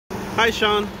Hi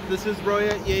Sean, this is Roy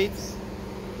at Yates.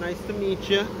 Nice to meet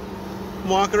you. I'm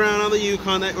walking around on the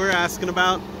Yukon that we're asking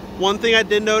about. One thing I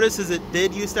did notice is it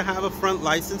did used to have a front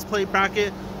license plate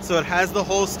bracket, so it has the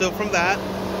hole still from that.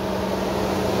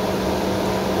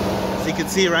 As you can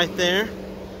see right there.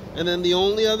 And then the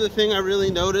only other thing I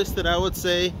really noticed that I would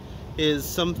say is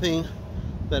something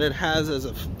that it has as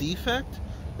a defect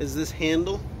is this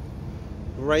handle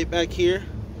right back here,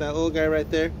 that little guy right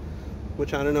there,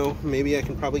 which I don't know, maybe I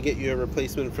can probably get you a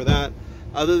replacement for that.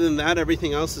 Other than that,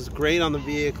 everything else is great on the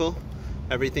vehicle.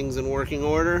 Everything's in working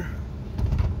order,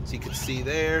 as you can see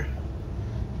there.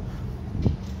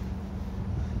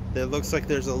 It looks like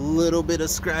there's a little bit of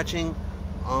scratching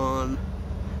on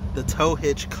the tow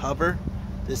hitch cover.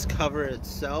 This cover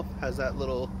itself has that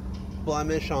little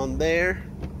blemish on there.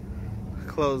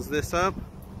 Close this up.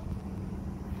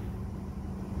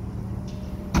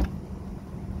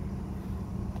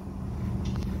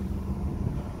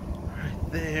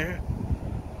 Right there.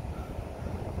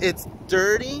 It's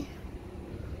dirty,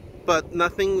 but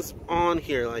nothing's on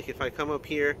here. Like if I come up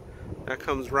here, that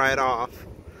comes right off.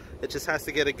 It just has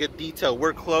to get a good detail.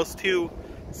 We're close to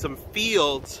some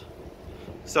fields,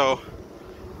 so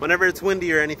whenever it's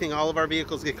windy or anything, all of our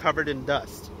vehicles get covered in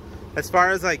dust. As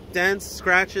far as like dents,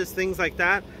 scratches, things like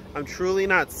that, I'm truly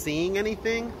not seeing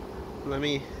anything. Let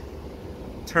me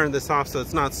turn this off so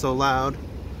it's not so loud.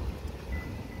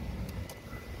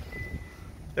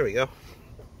 There we go.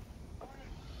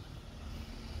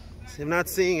 See, I'm not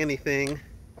seeing anything.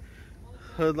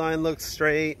 Hood line looks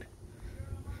straight.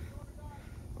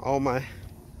 All my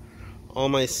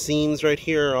seams right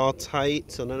here are all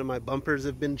tight, so none of my bumpers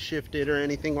have been shifted or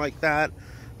anything like that.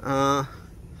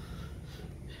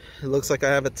 It looks like I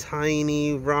have a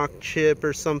tiny rock chip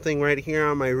or something right here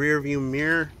on my rear view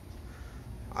mirror.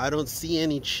 I don't see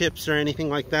any chips or anything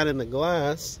like that in the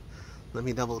glass. Let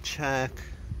me double check.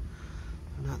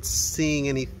 I'm not seeing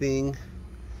anything.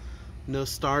 No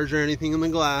stars or anything in the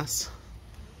glass.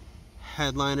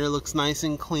 Headliner looks nice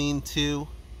and clean too.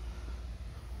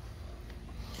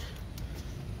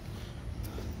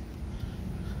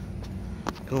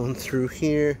 Going through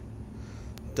here,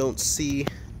 don't see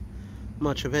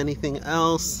much of anything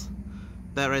else.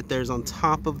 That right there is on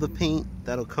top of the paint.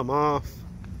 That'll come off.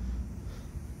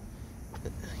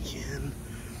 Again,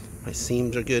 my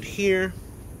seams are good here.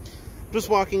 Just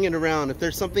walking it around. If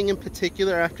there's something in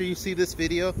particular after you see this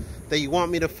video that you want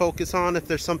me to focus on, if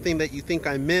there's something that you think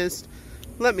I missed,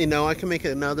 let me know. I can make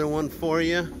another one for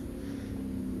you.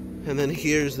 And then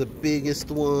here's the biggest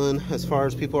one. As far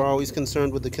as people are always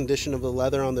concerned with the condition of the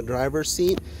leather on the driver's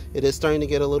seat, it is starting to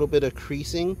get a little bit of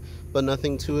creasing, but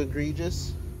nothing too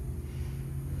egregious.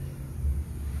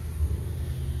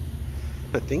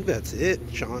 I think that's it,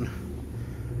 Sean.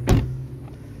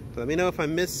 Let me know if I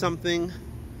missed something.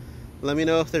 Let me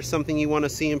know if there's something you want to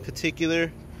see in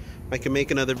particular. I can make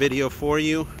another video for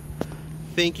you.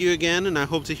 Thank you again, and I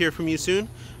hope to hear from you soon.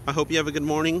 I hope you have a good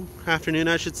morning, afternoon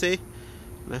I should say.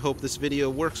 And I hope this video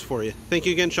works for you. Thank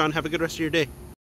you again, Sean. Have a good rest of your day.